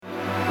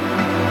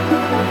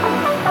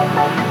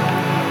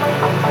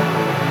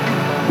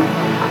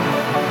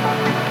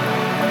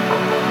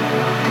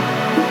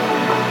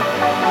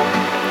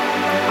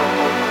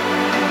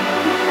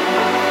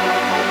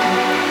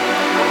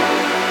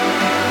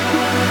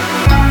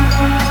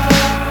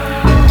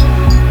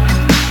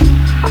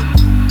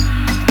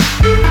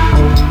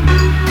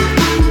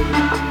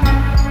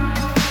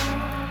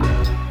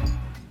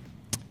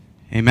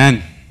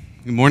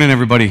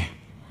everybody.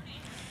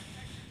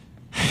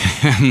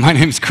 My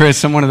name's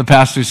Chris. I'm one of the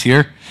pastors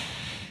here.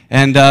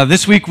 And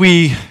this week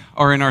we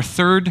are in our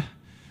third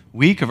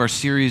week of our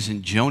series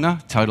in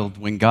Jonah, titled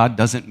When God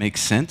Doesn't Make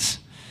Sense.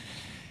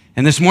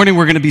 And this morning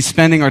we're going to be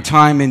spending our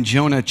time in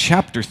Jonah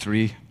chapter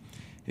 3,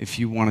 if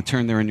you want to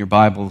turn there in your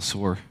Bibles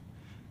or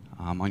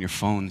on your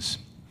phones.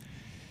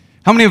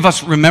 How many of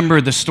us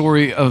remember the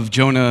story of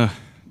Jonah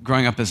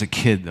growing up as a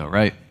kid, though,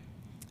 right?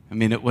 I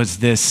mean, it was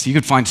this. You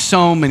could find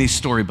so many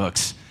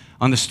storybooks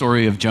on the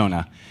story of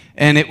Jonah.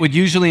 And it would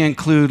usually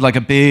include like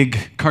a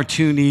big,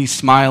 cartoony,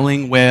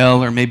 smiling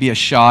whale, or maybe a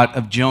shot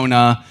of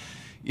Jonah,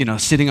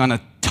 sitting on a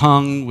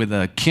tongue with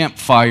a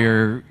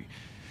campfire.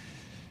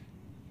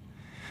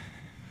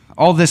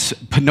 All this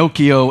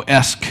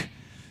Pinocchio-esque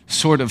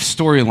sort of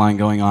storyline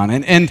going on.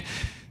 And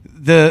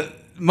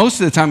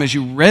most of the time as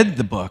you read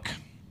the book,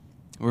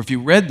 or if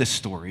you read the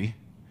story,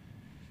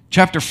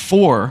 chapter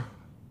 4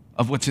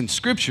 of what's in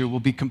Scripture will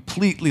be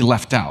completely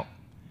left out.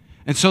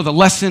 And so the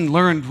lesson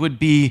learned would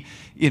be,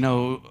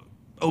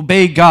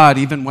 obey God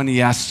even when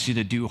he asks you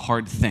to do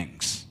hard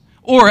things.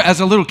 Or as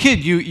a little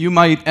kid, you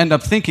might end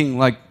up thinking,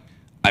 like,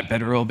 I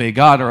better obey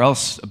God or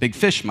else a big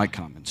fish might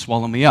come and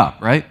swallow me up,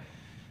 right?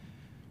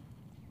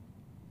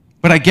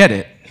 But I get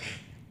it.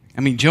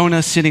 I mean,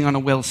 Jonah sitting on a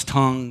whale's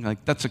tongue,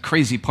 like, that's a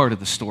crazy part of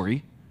the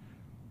story.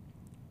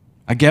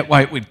 I get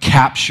why it would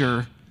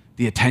capture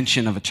the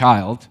attention of a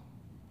child.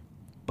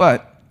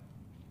 But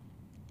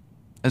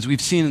as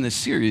we've seen in this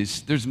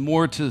series, there's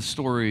more to the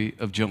story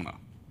of Jonah.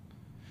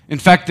 In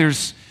fact,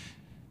 there's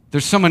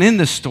someone in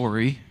this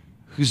story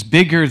who's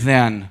bigger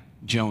than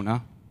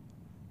Jonah,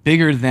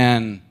 bigger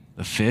than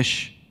the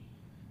fish,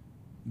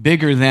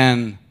 bigger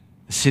than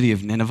the city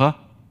of Nineveh.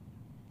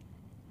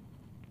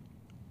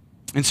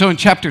 And so in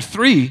chapter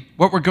 3,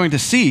 what we're going to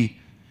see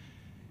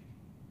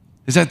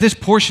is that this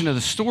portion of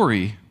the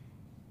story,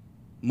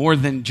 more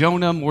than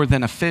Jonah, more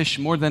than a fish,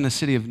 more than the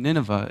city of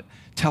Nineveh,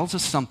 tells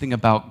us something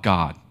about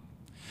God.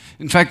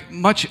 In fact,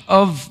 much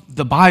of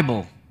the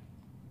Bible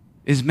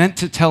is meant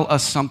to tell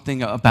us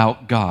something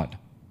about God.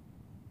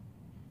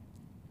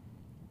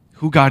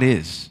 Who God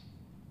is.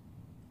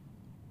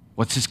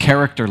 What's his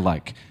character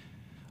like?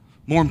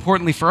 More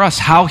importantly for us,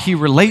 how he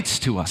relates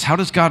to us. How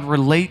does God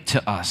relate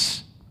to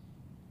us?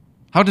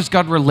 How does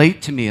God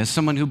relate to me as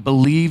someone who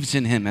believes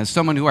in him, as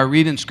someone who I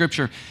read in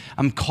Scripture,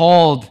 I'm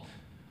called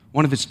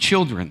one of his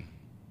children?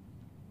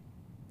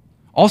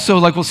 Also,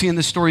 like we'll see in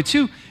this story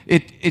too,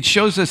 it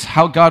shows us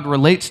how God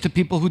relates to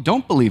people who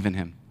don't believe in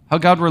him, how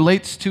God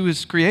relates to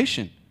his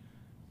creation.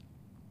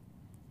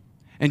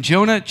 And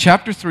Jonah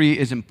chapter 3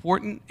 is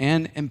important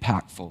and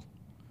impactful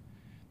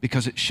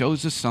because it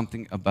shows us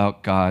something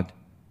about God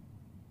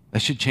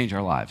that should change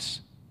our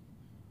lives.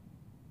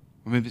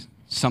 Or maybe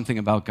something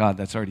about God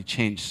that's already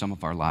changed some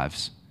of our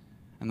lives.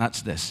 And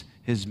that's this,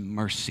 his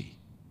mercy.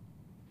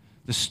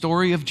 The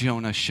story of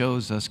Jonah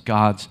shows us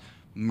God's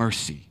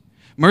mercy.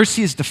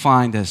 Mercy is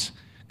defined as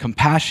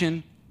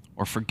compassion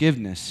or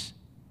forgiveness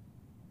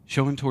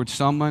shown towards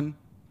someone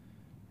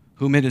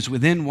whom it is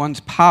within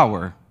one's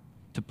power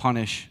to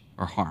punish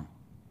or harm.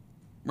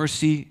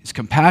 Mercy is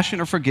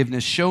compassion or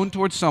forgiveness shown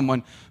towards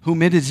someone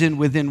whom it is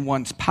within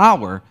one's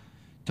power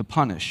to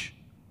punish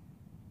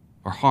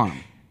or harm.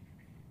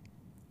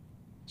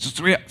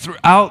 So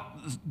throughout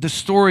the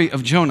story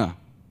of Jonah,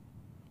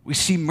 we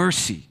see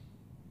mercy.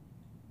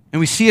 And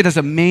we see it as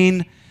a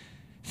main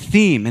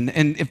theme.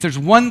 And if there's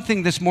one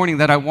thing this morning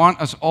that I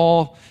want us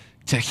all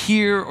to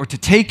hear or to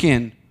take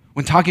in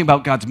when talking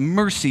about God's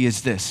mercy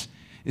is this,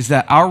 is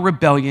that our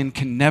rebellion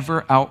can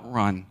never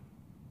outrun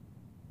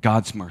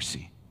God's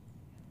mercy.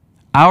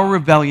 Our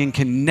rebellion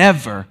can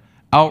never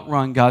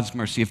outrun God's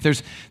mercy. If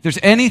there's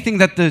anything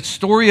that the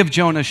story of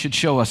Jonah should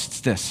show us,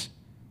 it's this.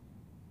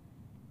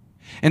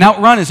 And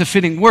outrun is a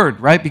fitting word,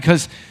 right?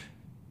 Because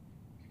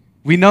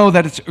we know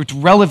that it's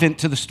relevant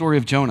to the story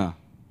of Jonah.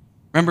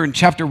 Remember in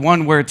chapter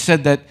 1 where it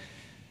said that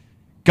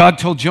God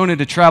told Jonah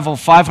to travel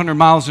 500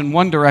 miles in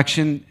one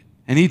direction,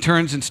 and he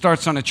turns and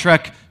starts on a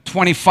trek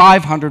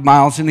 2,500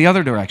 miles in the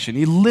other direction.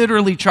 He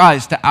literally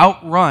tries to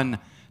outrun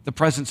the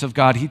presence of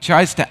God. He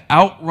tries to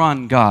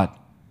outrun God.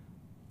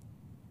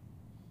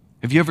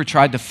 Have you ever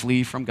tried to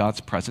flee from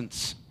God's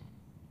presence?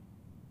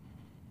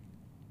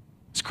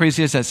 As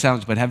crazy as that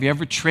sounds, but have you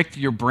ever tricked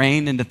your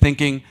brain into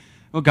thinking,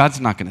 well, God's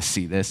not going to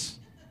see this?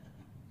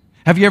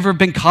 Have you ever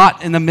been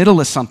caught in the middle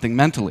of something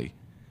mentally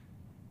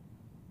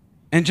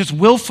and just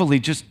willfully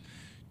just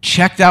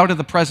checked out of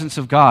the presence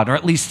of God, or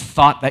at least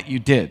thought that you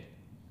did?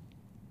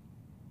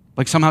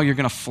 Like somehow you're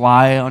going to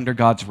fly under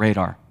God's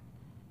radar.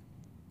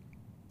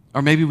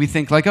 Or maybe we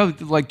think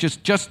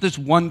just this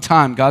one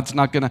time, God's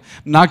not going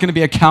to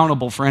be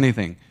accountable for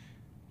anything.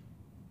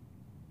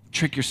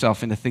 Trick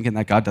yourself into thinking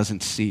that God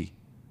doesn't see.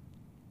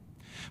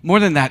 More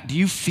than that, do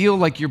you feel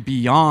like you're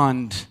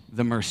beyond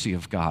the mercy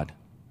of God?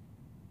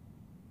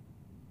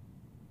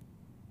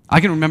 I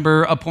can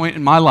remember a point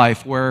in my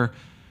life where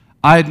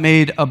I had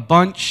made a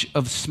bunch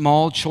of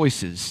small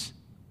choices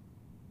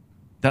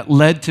that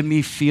led to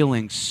me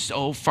feeling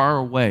so far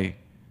away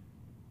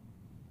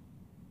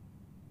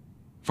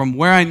from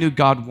where I knew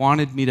God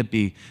wanted me to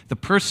be, the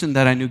person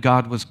that I knew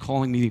God was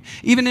calling me to,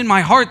 even in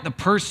my heart, the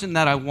person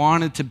that I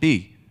wanted to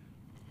be.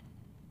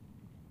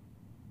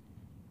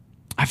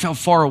 I felt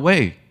far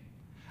away.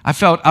 I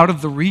felt out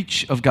of the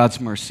reach of God's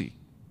mercy.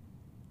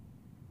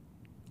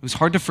 It was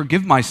hard to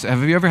forgive myself.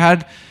 Have you ever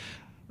had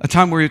a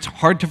time where it's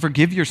hard to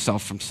forgive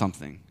yourself from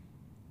something?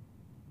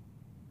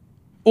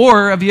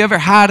 Or have you ever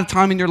had a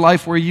time in your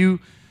life where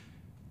you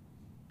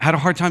had a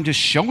hard time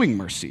just showing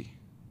mercy?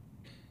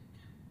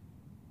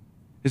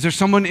 Is there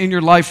someone in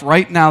your life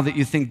right now that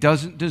you think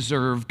doesn't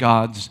deserve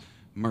God's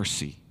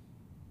mercy?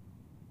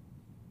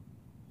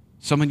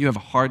 Someone you have a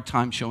hard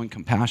time showing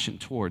compassion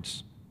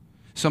towards?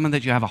 Someone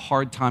that you have a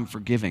hard time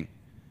forgiving?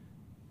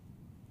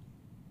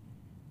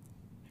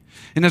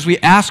 And as we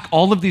ask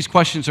all of these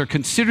questions or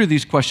consider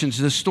these questions,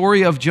 the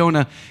story of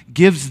Jonah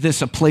gives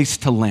this a place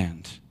to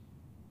land.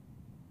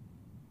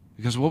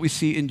 Because what we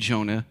see in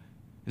Jonah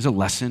is a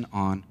lesson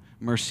on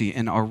mercy,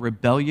 and our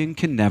rebellion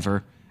can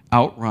never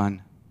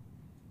outrun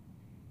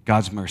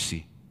God's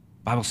mercy.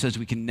 The Bible says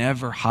we can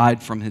never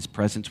hide from his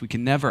presence. We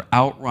can never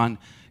outrun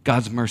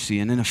God's mercy.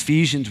 And in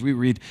Ephesians, we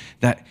read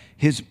that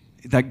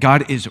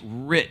God is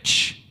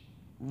rich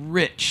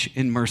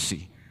in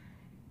mercy.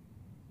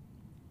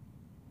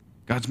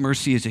 God's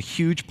mercy is a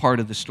huge part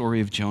of the story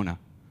of Jonah.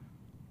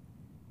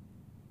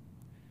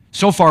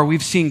 So far,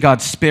 we've seen God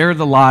spare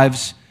the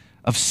lives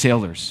of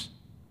sailors.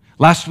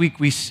 Last week,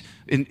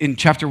 in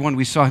chapter 1,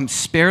 we saw him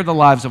spare the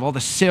lives of all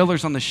the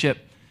sailors on the ship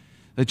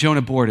that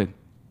Jonah boarded,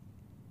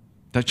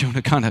 that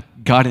Jonah kind of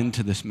got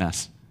into this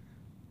mess.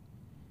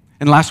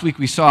 And last week,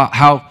 we saw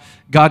how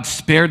God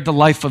spared the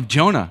life of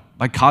Jonah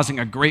by causing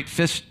a great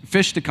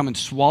fish to come and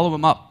swallow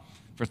him up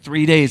for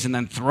 3 days and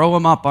then throw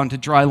him up onto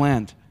dry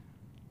land.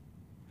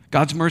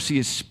 God's mercy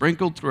is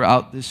sprinkled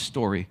throughout this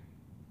story.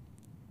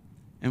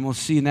 And we'll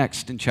see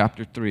next in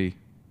chapter 3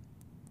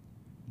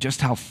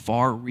 just how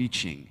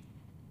far-reaching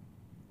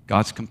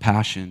God's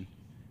compassion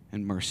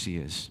and mercy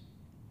is.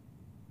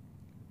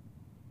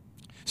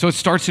 So it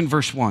starts in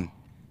verse 1.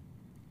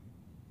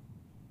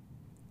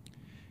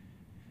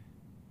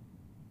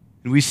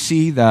 And we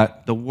see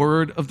that the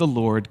word of the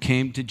Lord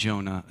came to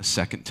Jonah a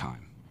second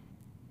time.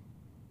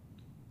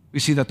 We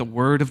see that the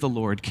word of the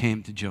Lord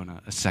came to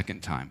Jonah a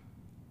second time.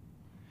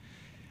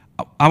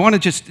 I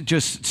want to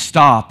just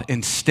stop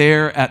and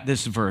stare at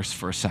this verse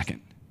for a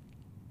second.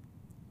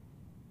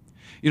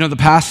 You know, the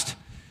past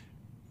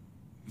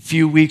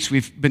few weeks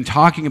we've been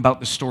talking about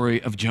the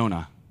story of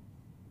Jonah.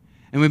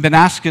 And we've been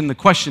asking the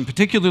question,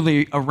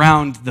 particularly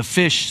around the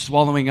fish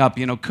swallowing up,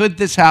 could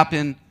this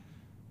happen?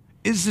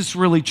 Is this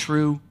really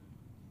true?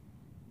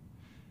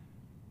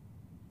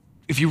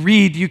 If you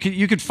read,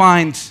 you could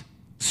find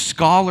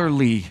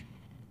scholarly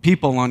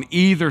people on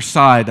either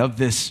side of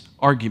this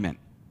argument.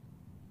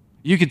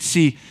 You could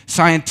see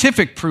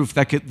scientific proof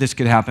that this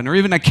could happen, or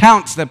even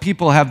accounts that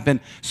people have been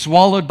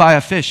swallowed by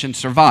a fish and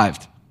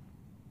survived.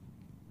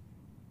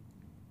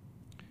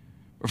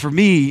 Or for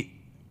me,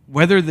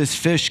 whether this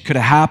fish could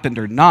have happened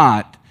or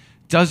not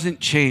doesn't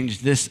change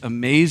this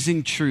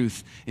amazing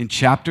truth in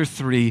chapter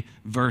 3,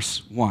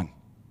 verse 1.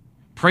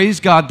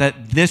 Praise God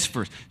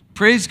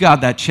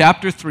that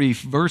chapter 3,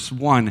 verse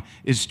 1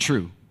 is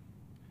true.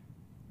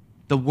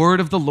 The word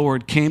of the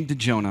Lord came to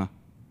Jonah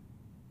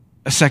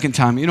a second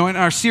time. And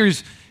our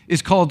series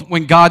is called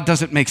When God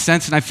Doesn't Make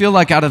Sense, and I feel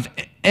like out of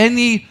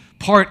any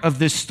part of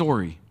this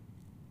story,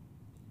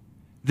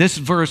 this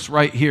verse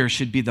right here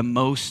should be the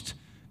most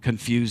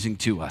confusing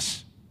to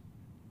us.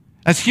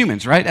 As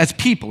humans, right? As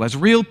people, as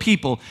real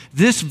people,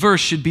 this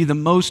verse should be the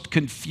most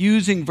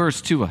confusing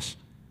verse to us.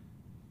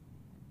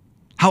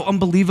 How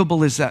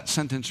unbelievable is that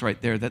sentence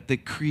right there, that the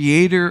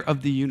creator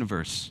of the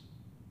universe,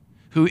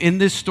 who in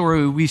this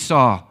story we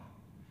saw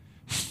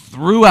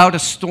threw out a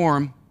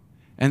storm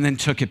and then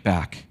took it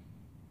back,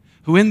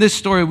 who in this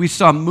story we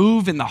saw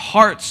move in the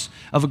hearts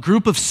of a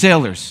group of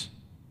sailors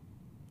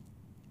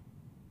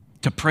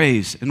to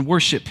praise and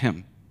worship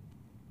him,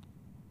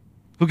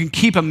 who can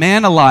keep a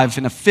man alive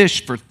in a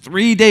fish for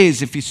 3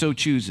 days if he so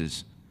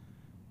chooses.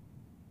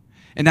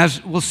 And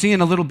as we'll see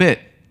in a little bit,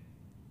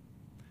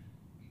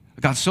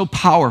 God's so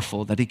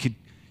powerful that he could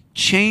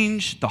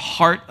change the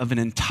heart of an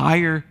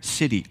entire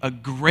city, a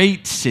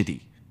great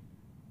city,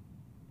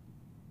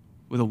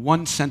 with a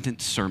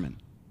one-sentence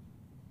sermon.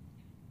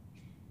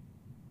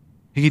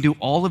 He can do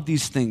all of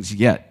these things,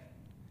 yet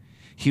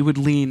he would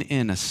lean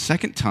in a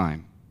second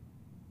time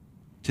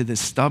to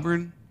this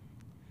stubborn,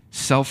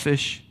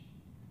 selfish,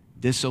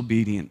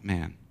 disobedient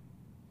man.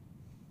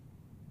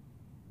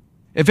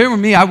 If it were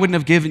me, I wouldn't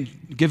have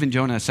given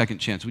Jonah a second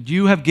chance. Would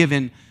you have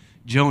given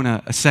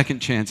Jonah a second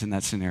chance in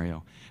that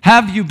scenario?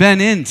 Have you been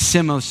in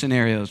similar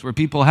scenarios where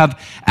people have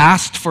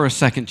asked for a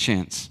second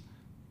chance?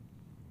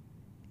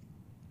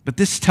 But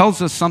this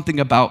tells us something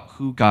about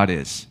who God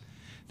is.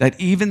 That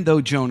even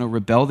though Jonah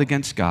rebelled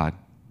against God,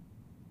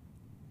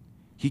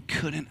 he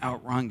couldn't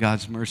outrun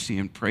God's mercy,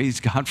 and praise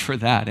God for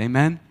that.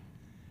 Amen?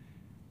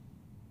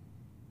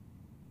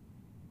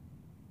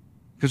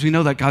 Because we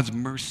know that God's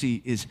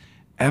mercy is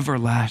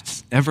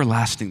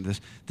everlasting.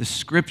 The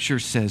scripture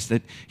says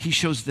that he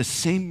shows the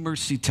same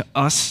mercy to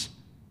us,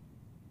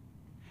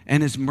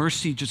 and his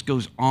mercy just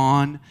goes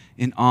on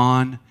and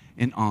on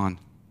and on.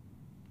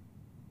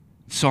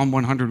 Psalm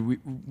 100,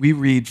 we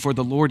read, "For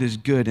the Lord is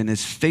good, and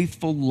his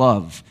faithful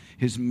love,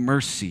 his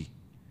mercy,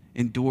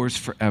 endures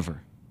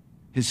forever.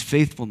 His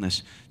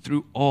faithfulness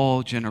through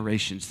all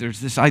generations." There's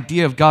this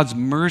idea of God's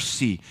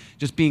mercy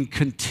just being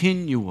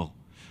continual,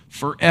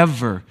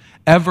 forever,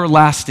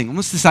 everlasting.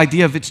 Almost this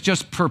idea of it's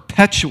just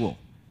perpetual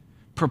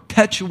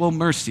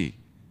mercy.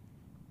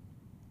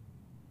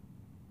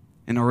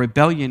 And our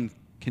rebellion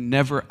can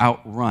never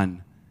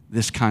outrun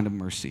this kind of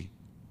mercy.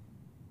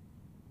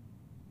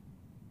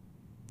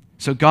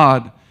 So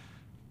God,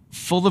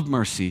 full of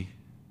mercy,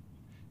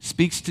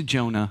 speaks to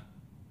Jonah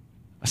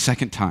a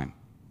second time.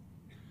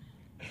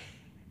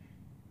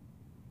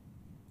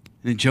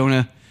 And in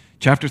Jonah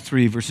chapter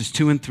 3, verses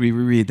 2 and 3,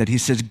 we read that he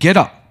says, "Get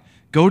up,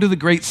 go to the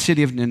great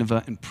city of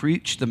Nineveh and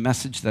preach the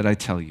message that I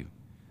tell you."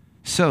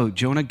 So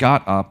Jonah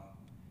got up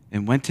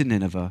and went to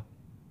Nineveh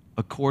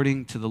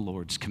according to the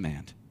Lord's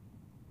command.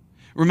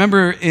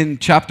 Remember in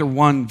chapter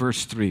 1,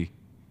 verse 3,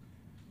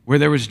 where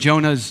there was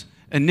Jonah's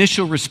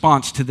initial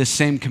response to this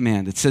same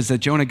command. It says that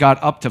Jonah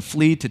got up to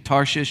flee to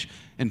Tarshish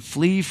and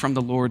flee from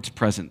the Lord's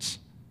presence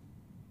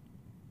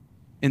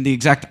in the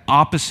exact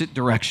opposite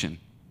direction.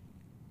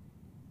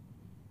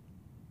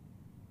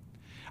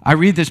 I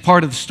read this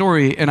part of the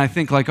story and I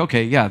think like,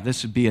 okay, yeah,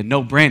 this would be a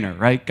no-brainer,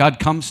 right? God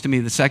comes to me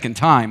the second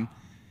time,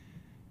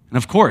 and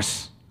of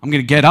course, I'm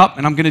going to get up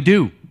and I'm going to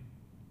do.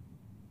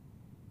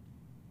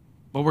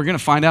 But we're going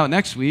to find out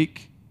next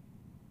week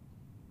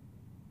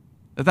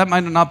that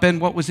might have not been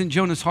what was in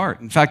Jonah's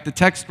heart. In fact, the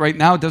text right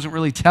now doesn't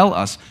really tell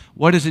us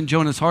what is in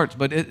Jonah's heart.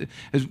 But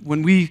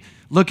when we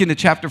look into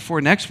chapter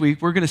 4 next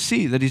week, we're going to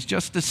see that he's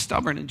just as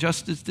stubborn and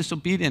just as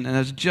disobedient and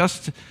has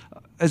just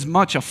as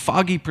much a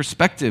foggy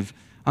perspective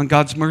on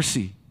God's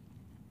mercy.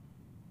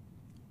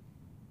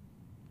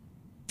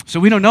 So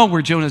we don't know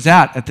where Jonah's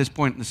at this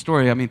point in the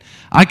story. I mean,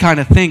 I kind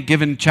of think,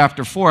 given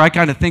chapter 4, I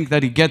kind of think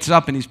that he gets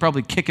up and he's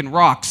probably kicking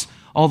rocks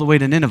all the way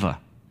to Nineveh.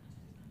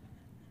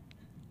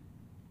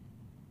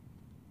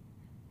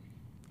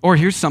 Or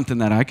here's something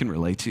that I can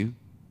relate to.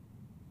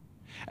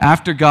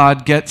 After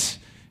God gets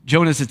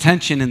Jonah's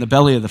attention in the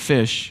belly of the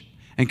fish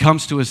and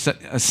comes to a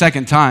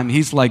second time,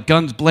 he's like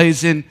guns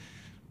blazing,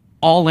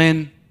 all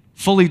in,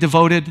 fully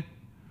devoted.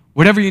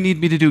 Whatever you need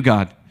me to do,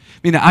 God. I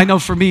mean, I know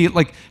for me,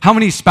 like, how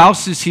many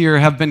spouses here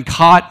have been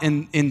caught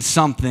in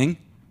something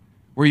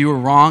where you were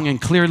wrong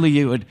and clearly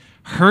you had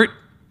hurt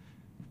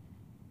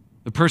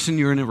the person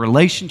you're in a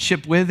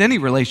relationship with, any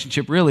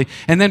relationship really,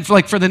 and then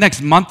for the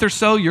next month or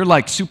so, you're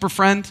like super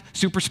friend,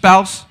 super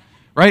spouse,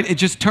 right? It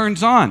just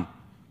turns on.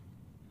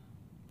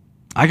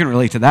 I can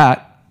relate to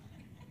that.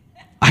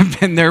 I've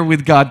been there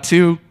with God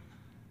too.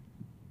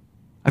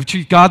 I've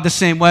treated God the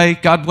same way.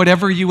 God,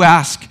 whatever you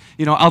ask,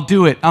 I'll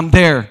do it. I'm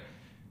there.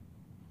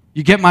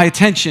 You get my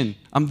attention.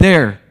 I'm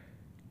there.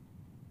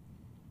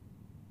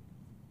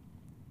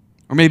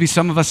 Or maybe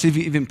some of us have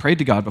even prayed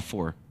to God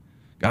before.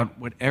 God,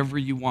 whatever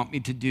you want me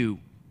to do,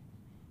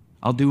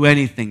 I'll do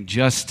anything,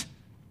 just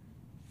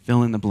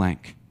fill in the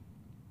blank.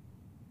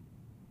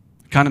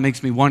 It kind of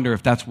makes me wonder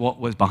if that's what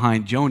was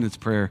behind Jonah's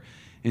prayer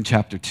in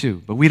chapter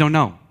 2, but we don't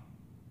know.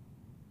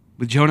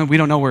 With Jonah, we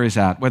don't know where he's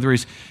at, whether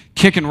he's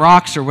kicking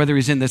rocks or whether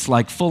he's in this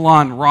like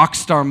full-on rock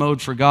star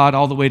mode for God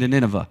all the way to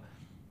Nineveh.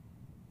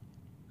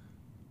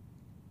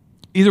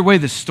 Either way,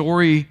 the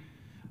story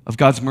of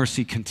God's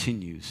mercy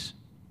continues.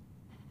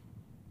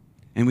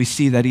 And we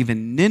see that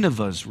even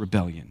Nineveh's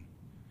rebellion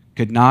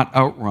could not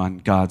outrun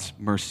God's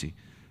mercy.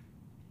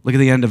 Look at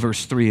the end of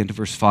verse 3 into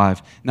verse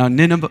 5. Now,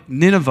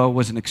 Nineveh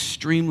was an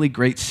extremely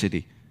great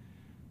city,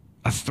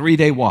 a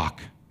 3-day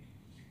walk.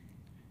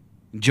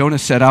 Jonah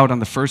set out on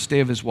the first day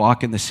of his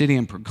walk in the city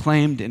and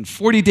proclaimed, "In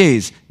 40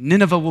 days,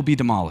 Nineveh will be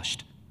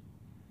demolished."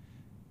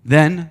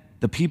 Then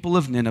the people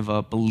of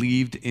Nineveh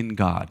believed in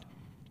God.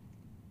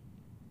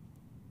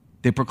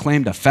 They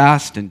proclaimed a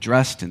fast and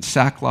dressed in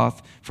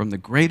sackcloth, from the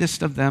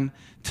greatest of them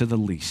to the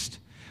least.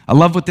 I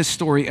love what this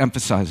story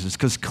emphasizes,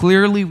 because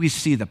clearly we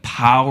see the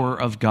power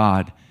of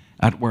God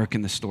at work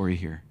in the story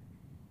here.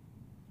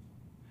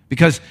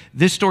 Because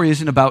this story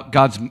isn't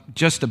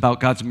just about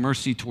God's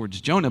mercy towards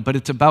Jonah, but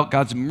it's about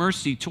God's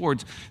mercy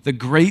towards the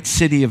great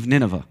city of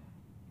Nineveh.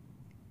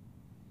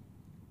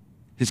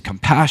 His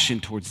compassion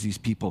towards these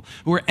people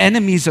who are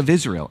enemies of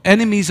Israel,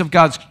 enemies of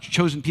God's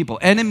chosen people,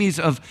 enemies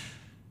of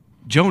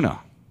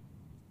Jonah.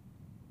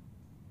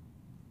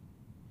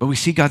 But we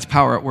see God's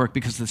power at work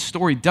because the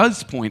story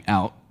does point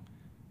out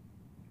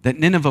that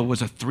Nineveh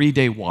was a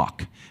 3-day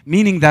walk,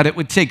 meaning that it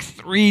would take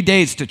 3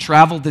 days to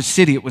travel the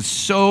city. It was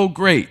so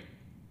great.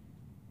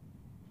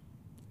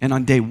 And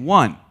on day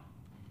 1,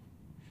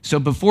 so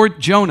before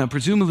Jonah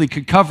presumably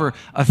could cover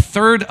a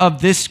third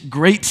of this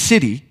great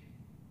city,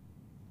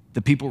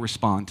 the people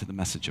respond to the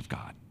message of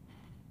God.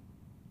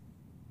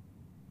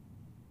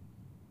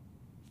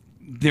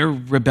 Their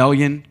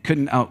rebellion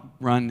couldn't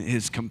outrun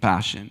his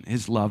compassion,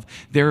 his love.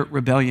 Their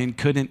rebellion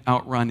couldn't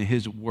outrun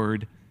his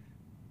word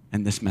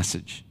and this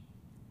message.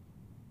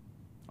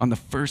 On the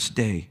first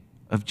day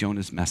of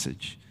Jonah's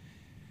message,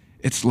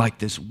 it's like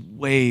this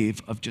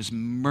wave of just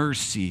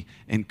mercy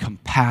and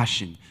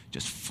compassion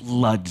just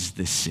floods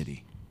this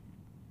city.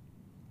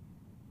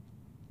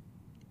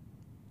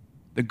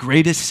 The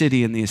greatest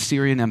city in the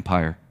Assyrian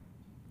Empire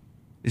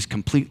is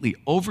completely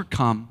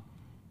overcome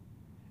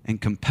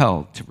and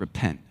compelled to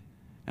repent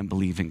and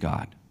believe in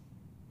God.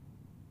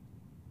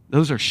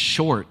 Those are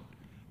short,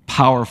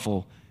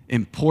 powerful,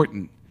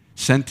 important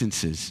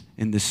sentences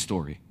in this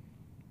story.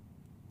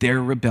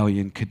 Their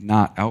rebellion could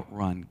not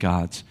outrun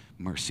God's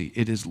mercy.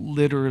 It is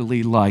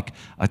literally like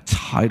a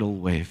tidal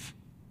wave,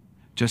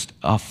 just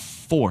a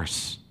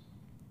force.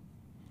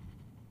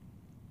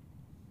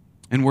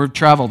 And word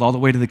traveled all the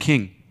way to the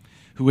king,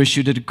 who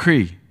issued a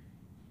decree.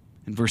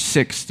 In verse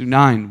 6 through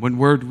 9, when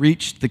word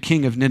reached the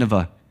king of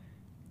Nineveh,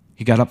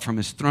 he got up from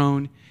his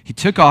throne, he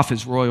took off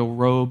his royal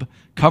robe,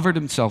 covered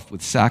himself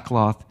with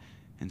sackcloth,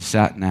 and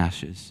sat in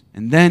ashes.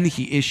 And then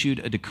he issued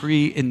a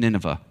decree in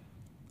Nineveh.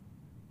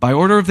 By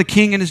order of the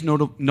king and his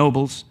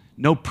nobles,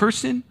 no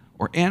person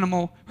or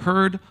animal,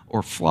 herd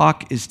or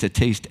flock is to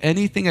taste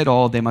anything at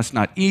all. They must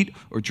not eat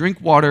or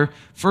drink water.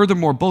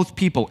 Furthermore, both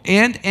people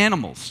and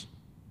animals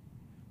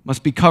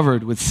must be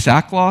covered with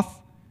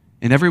sackcloth,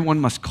 and everyone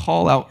must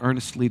call out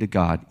earnestly to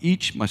God.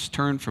 Each must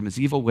turn from his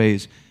evil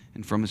ways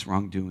and from his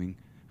wrongdoing.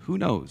 Who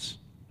knows?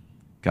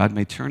 God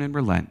may turn and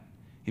relent.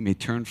 He may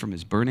turn from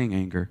his burning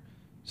anger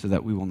so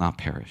that we will not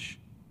perish.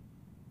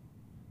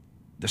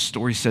 The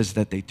story says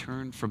that they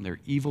turned from their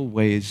evil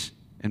ways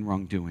and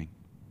wrongdoing.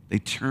 They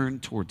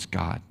turned towards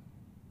God.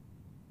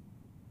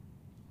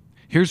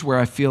 Here's where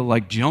I feel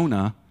like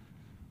Jonah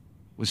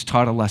was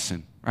taught a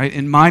lesson, right?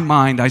 In my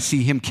mind, I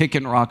see him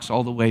kicking rocks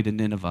all the way to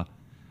Nineveh.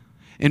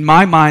 In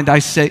my mind, I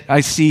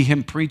see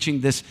him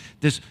preaching this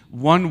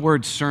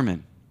one-word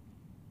sermon,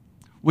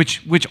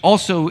 which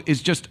also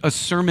is just a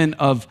sermon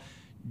of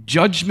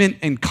judgment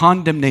and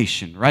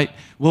condemnation, right?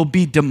 Will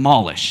be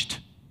demolished.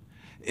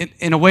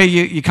 In a way,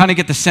 you kind of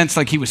get the sense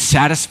like he was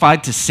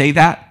satisfied to say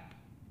that.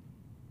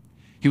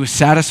 He was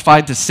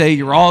satisfied to say,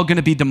 you're all going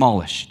to be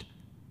demolished.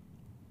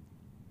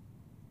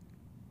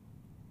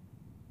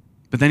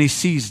 But then he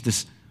sees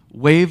this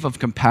wave of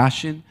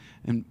compassion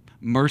and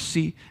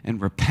mercy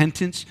and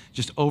repentance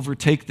just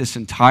overtake this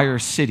entire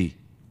city.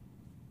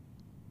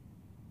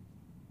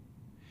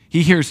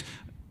 He hears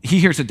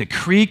a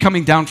decree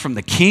coming down from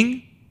the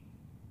king.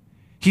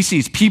 He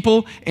sees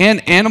people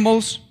and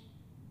animals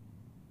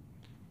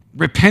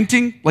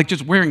repenting, like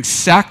just wearing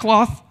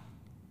sackcloth,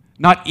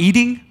 not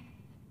eating.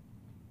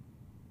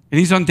 And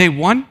he's on day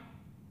one.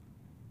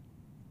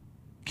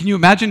 Can you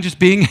imagine just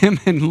being him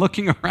and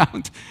looking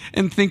around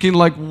and thinking,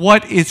 like,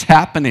 what is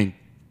happening?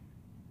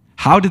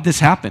 How did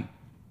this happen?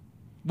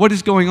 What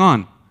is going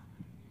on?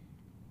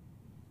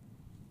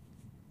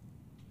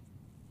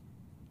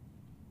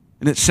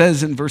 And it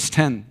says in verse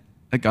 10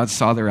 that God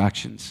saw their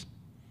actions,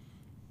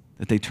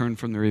 that they turned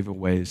from their evil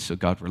ways. So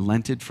God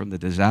relented from the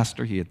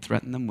disaster he had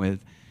threatened them with,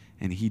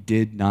 and he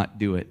did not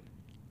do it.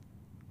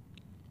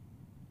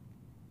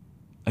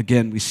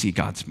 Again, we see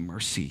God's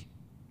mercy.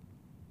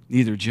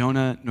 Neither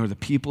Jonah nor the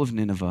people of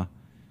Nineveh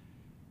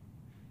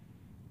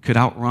could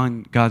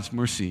outrun God's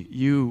mercy.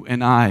 You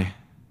and I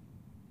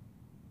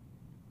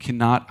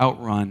cannot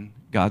outrun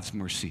God's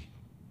mercy.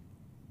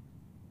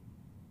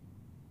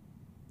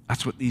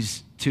 That's what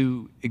these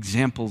two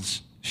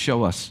examples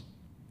show us.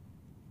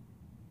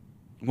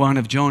 One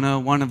of Jonah,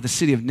 one of the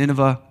city of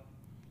Nineveh.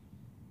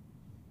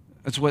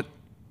 That's what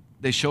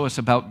they show us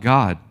about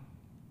God.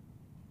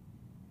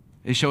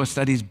 They show us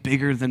that he's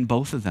bigger than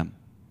both of them.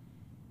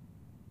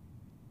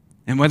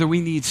 And whether we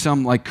need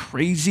some like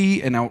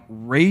crazy and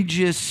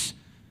outrageous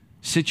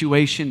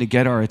situation to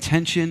get our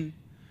attention,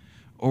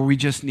 or we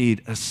just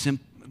need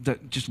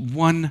just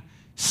one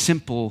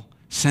simple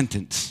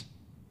sentence.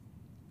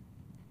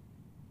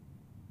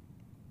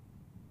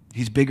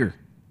 He's bigger.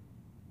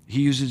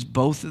 He uses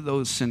both of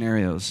those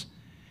scenarios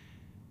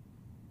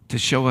to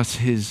show us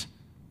his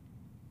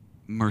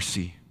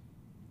mercy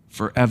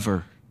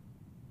forever,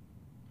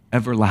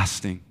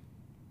 everlasting,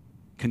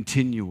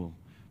 continual,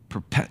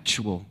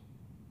 perpetual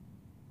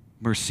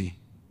mercy.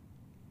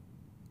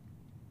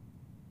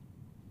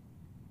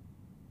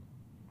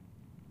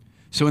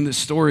 So in this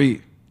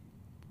story,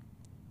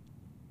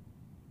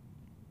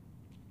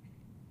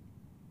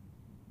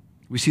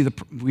 we see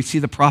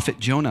the prophet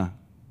Jonah,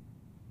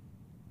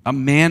 a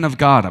man of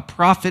God, a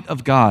prophet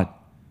of God,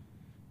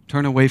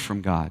 turn away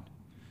from God,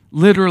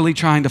 literally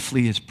trying to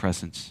flee his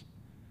presence.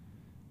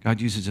 God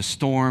uses a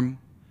storm,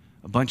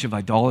 a bunch of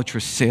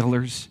idolatrous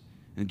sailors,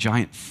 and a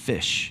giant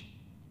fish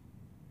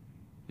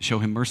to show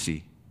him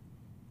mercy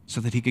so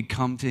that he could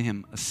come to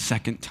him a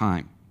second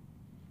time.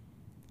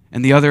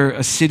 And the other,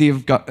 a city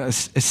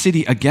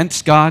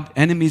against God,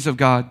 enemies of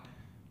God.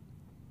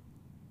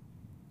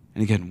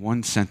 And again,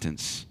 one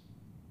sentence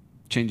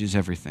changes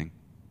everything.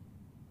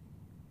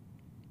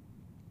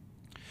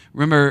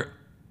 Remember,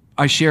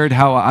 I shared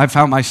how I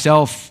found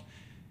myself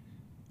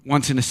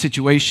once in a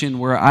situation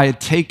where I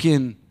had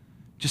taken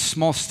just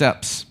small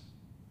steps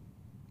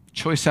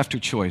choice after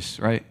choice,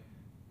 right?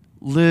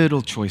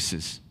 Little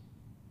choices.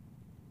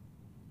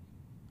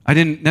 I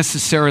didn't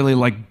necessarily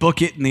like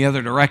book it in the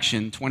other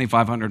direction,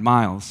 2,500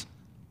 miles.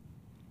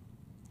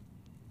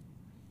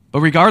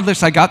 But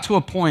regardless, I got to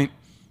a point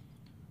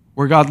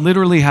where God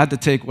literally had to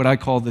take what I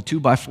call the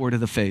 2x4 to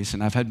the face,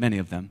 and I've had many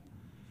of them.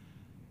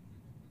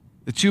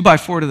 The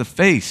 2x4 to the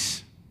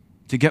face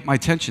to get my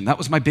attention. That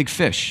was my big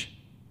fish.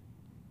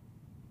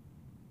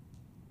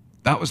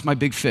 That was my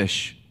big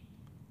fish.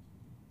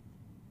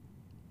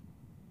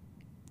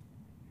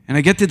 And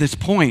I get to this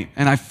point,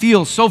 and I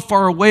feel so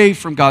far away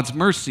from God's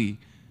mercy.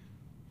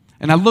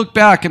 And I look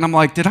back, and I'm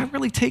like, did I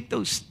really take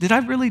those? Did I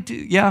really do?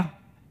 Yeah,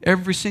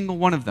 every single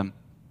one of them.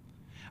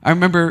 I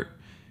remember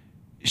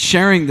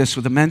sharing this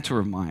with a mentor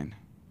of mine.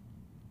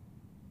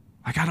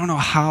 Like, I don't know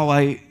how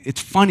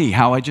it's funny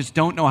how I just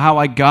don't know how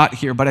I got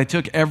here, but I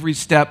took every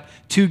step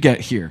to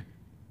get here.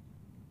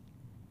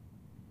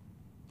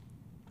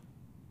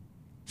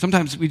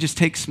 Sometimes we just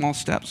take small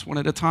steps, one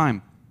at a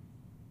time.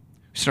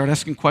 We start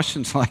asking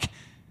questions like,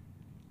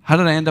 how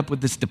did I end up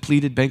with this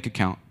depleted bank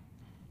account?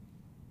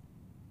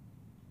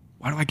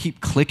 Why do I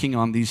keep clicking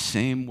on these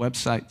same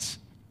websites?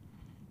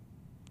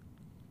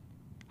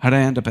 How did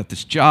I end up at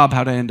this job?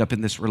 How did I end up in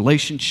this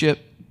relationship?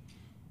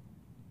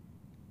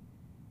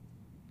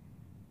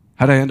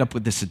 How did I end up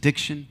with this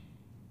addiction?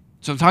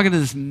 So I'm talking to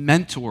this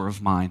mentor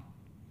of mine,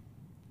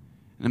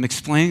 and I'm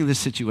explaining this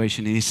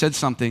situation, and he said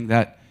something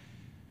that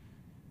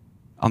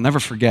I'll never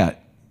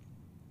forget.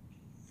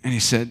 And he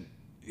said,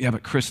 yeah,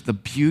 but Chris, the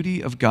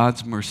beauty of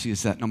God's mercy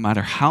is that no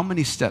matter how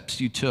many steps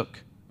you took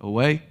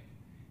away,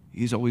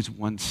 he's always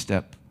one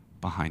step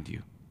behind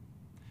you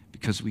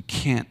because we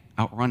can't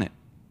outrun it.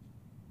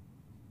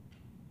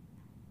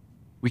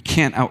 We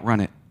can't outrun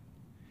it.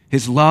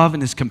 His love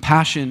and his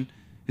compassion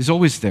is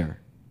always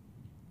there.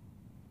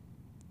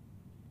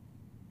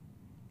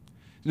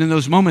 And in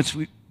those moments,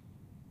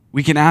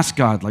 we can ask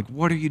God, like,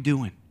 what are you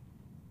doing?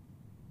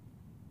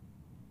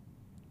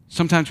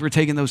 Sometimes we're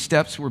taking those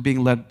steps, we're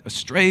being led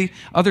astray.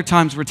 Other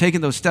times we're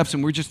taking those steps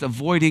and we're just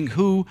avoiding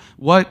who,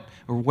 what,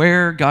 or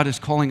where God is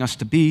calling us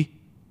to be.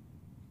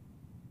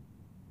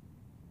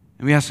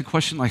 And we ask the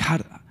question like,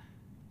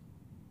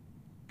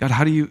 God,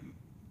 how do you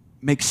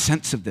make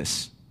sense of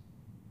this?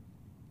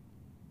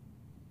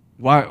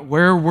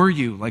 Where were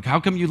you? Like, how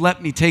come you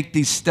let me take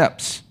these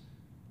steps?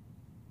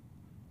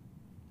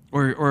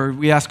 Or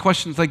we ask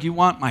questions like, you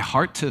want my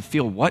heart to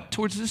feel what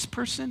towards this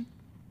person?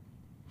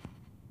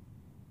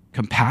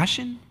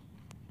 Compassion?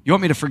 You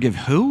want me to forgive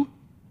who?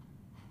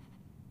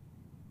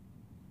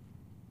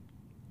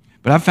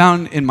 But I've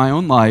found in my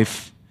own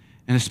life,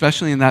 and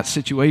especially in that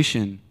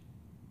situation,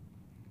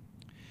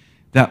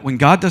 that when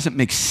God doesn't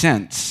make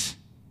sense,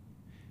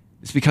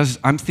 it's because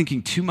I'm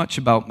thinking too much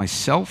about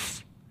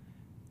myself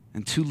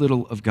and too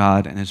little of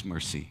God and his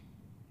mercy.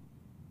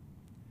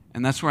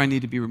 And that's where I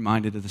need to be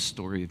reminded of the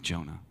story of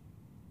Jonah.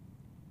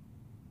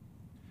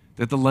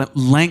 That the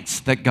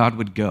lengths that God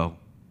would go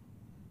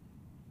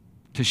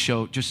to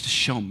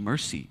show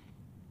mercy.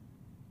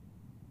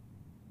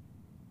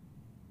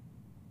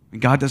 When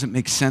God doesn't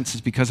make sense,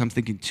 it's because I'm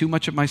thinking too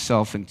much of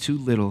myself and too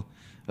little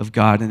of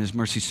God and his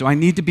mercy. So I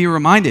need to be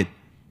reminded.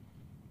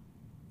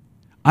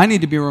 I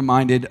need to be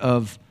reminded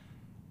of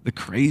the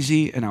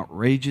crazy and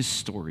outrageous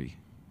story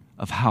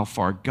of how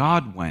far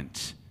God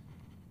went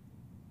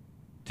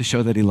to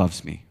show that he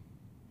loves me.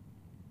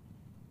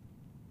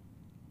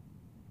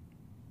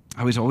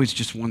 I was always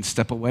just one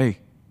step away.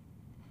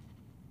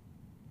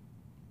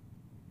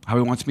 How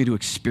he wants me to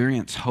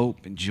experience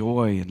hope and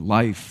joy and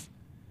life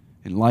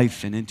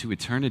and into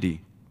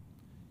eternity.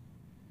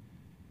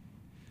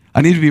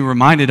 I need to be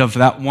reminded of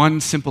that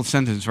one simple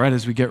sentence, right,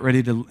 as we get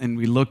ready to and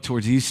we look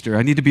towards Easter.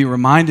 I need to be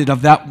reminded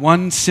of that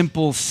one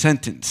simple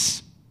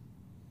sentence.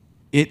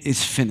 It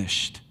is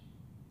finished.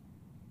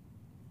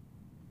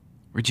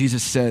 Where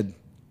Jesus said,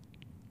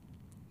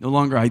 no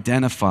longer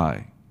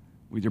identify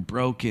with your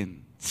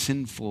broken,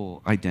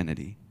 sinful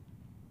identity,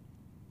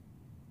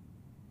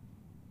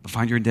 but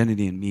find your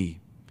identity in me.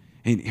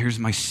 And here's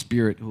my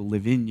Spirit who will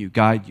live in you,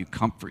 guide you,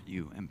 comfort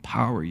you,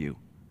 empower you.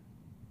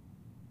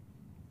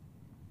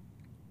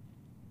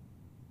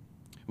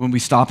 When we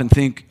stop and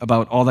think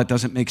about all that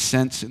doesn't make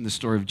sense in the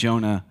story of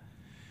Jonah,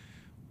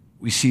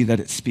 we see that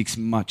it speaks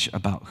much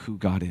about who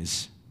God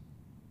is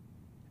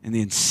and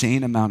the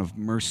insane amount of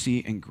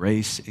mercy and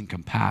grace and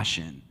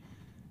compassion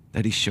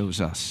that he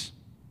shows us.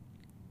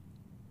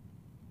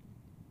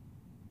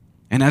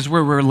 And as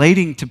we're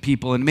relating to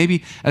people, and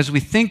maybe as we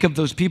think of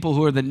those people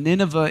who are the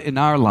Nineveh in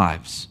our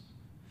lives,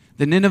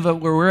 the Nineveh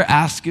where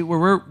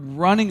we're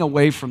running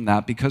away from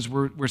that because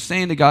we're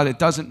saying to God, it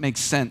doesn't make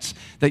sense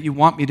that you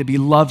want me to be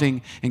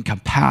loving and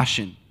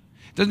compassion.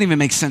 It doesn't even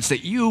make sense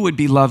that you would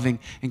be loving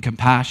and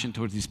compassion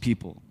towards these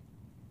people.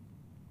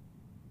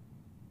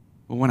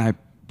 But when I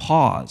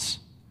pause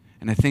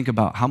and I think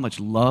about how much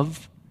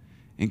love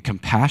and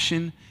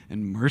compassion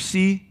and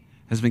mercy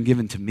has been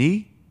given to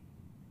me,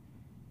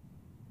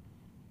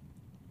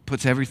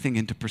 puts everything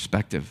into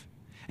perspective.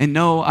 And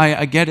no,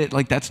 I get it,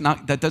 like that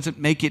doesn't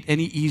make it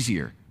any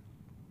easier.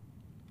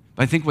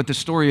 But I think what the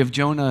story of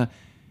Jonah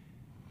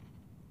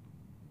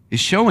is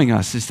showing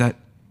us is that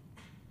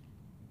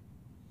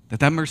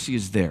mercy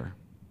is there.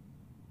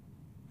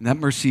 And that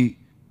mercy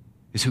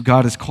is who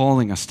God is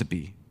calling us to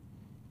be.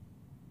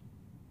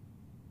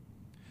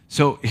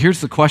 So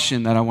here's the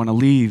question that I want to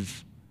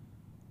leave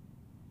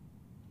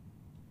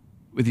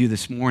with you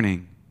this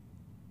morning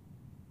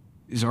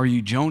is, are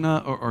you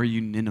Jonah or are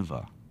you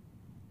Nineveh?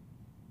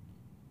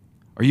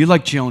 Are you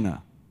like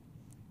Jonah?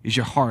 Is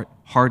your heart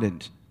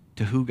hardened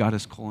to who God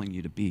is calling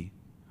you to be,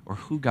 or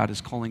who God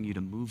is calling you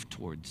to move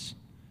towards,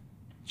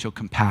 show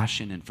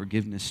compassion and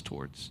forgiveness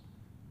towards?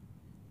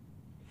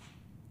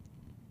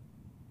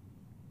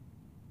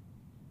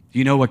 Do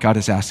you know what God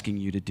is asking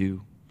you to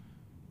do?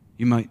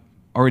 You might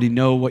already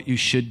know what you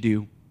should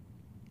do.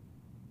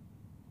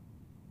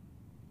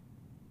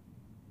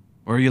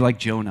 Or are you like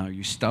Jonah? Are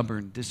you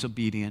stubborn,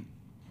 disobedient?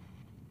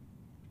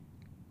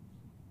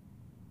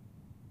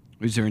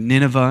 Is there a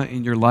Nineveh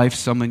in your life,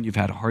 someone you've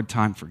had a hard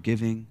time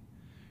forgiving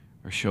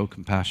or show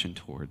compassion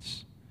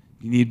towards?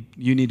 You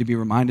need to be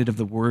reminded of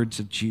the words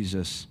of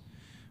Jesus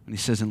when he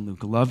says in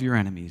Luke, love your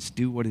enemies,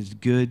 do what is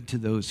good to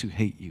those who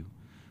hate you,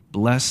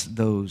 bless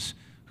those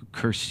who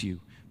curse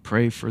you,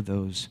 pray for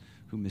those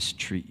who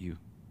mistreat you.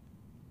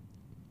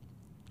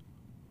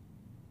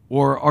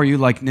 Or are you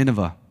like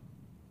Nineveh?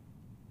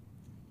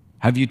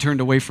 Have you turned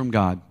away from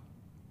God?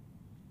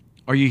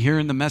 Are you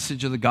hearing the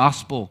message of the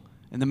gospel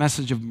and the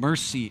message of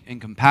mercy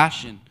and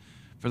compassion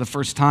for the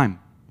first time?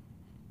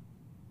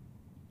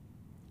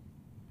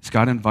 Is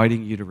God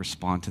inviting you to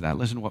respond to that?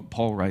 Listen to what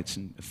Paul writes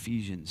in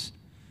Ephesians,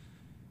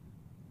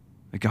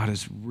 that God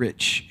is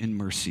rich in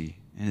mercy,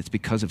 and it's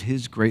because of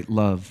his great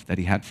love that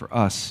he had for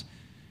us.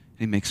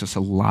 He makes us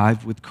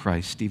alive with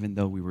Christ, even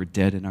though we were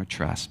dead in our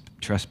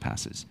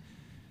trespasses.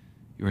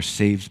 You are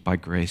saved by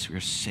grace. We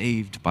are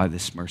saved by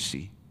this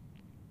mercy.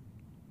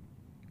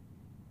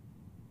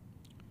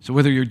 So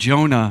whether you're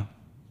Jonah,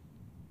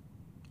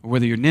 or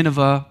whether you're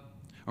Nineveh,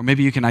 or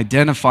maybe you can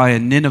identify a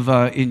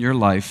Nineveh in your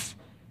life,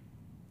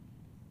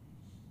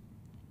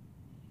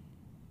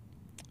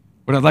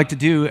 what I'd like to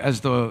do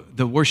as the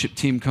worship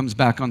team comes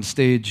back on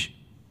stage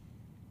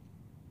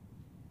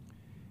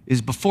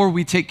is, before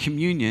we take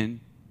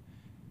communion,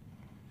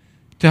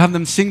 to have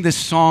them sing this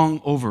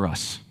song over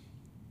us.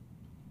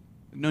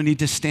 No need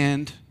to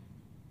stand.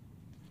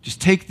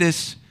 Just take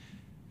this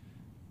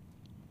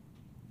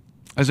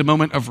as a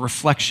moment of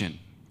reflection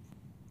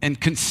and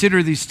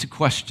consider these two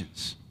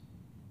questions.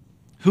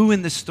 Who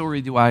in this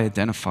story do I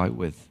identify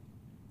with?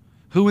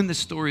 Who in this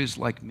story is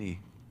like me?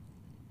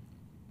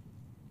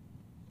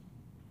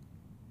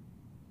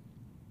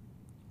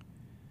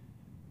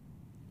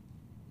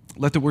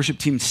 Let the worship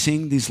team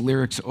sing these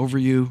lyrics over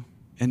you,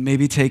 and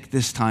maybe take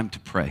this time to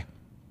pray.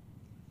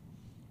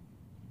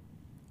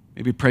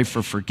 Maybe pray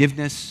for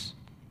forgiveness.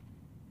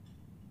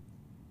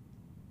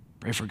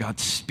 Pray for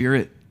God's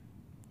Spirit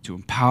to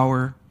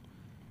empower.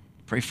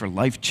 Pray for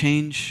life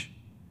change.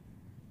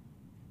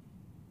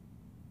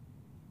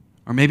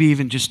 Or maybe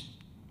even just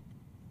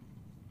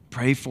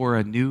pray for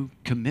a new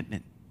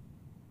commitment.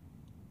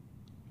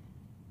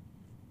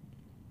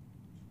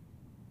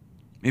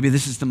 Maybe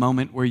this is the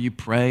moment where you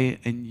pray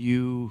and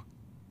you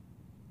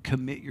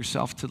commit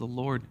yourself to the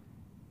Lord.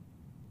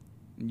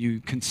 And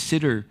you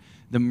consider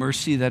the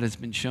mercy that has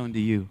been shown to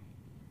you.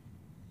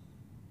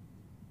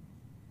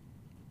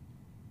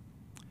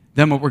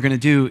 Then what we're going to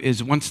do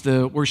is, once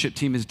the worship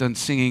team is done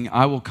singing,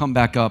 I will come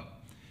back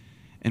up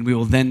and we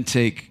will then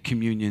take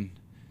communion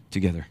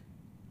together.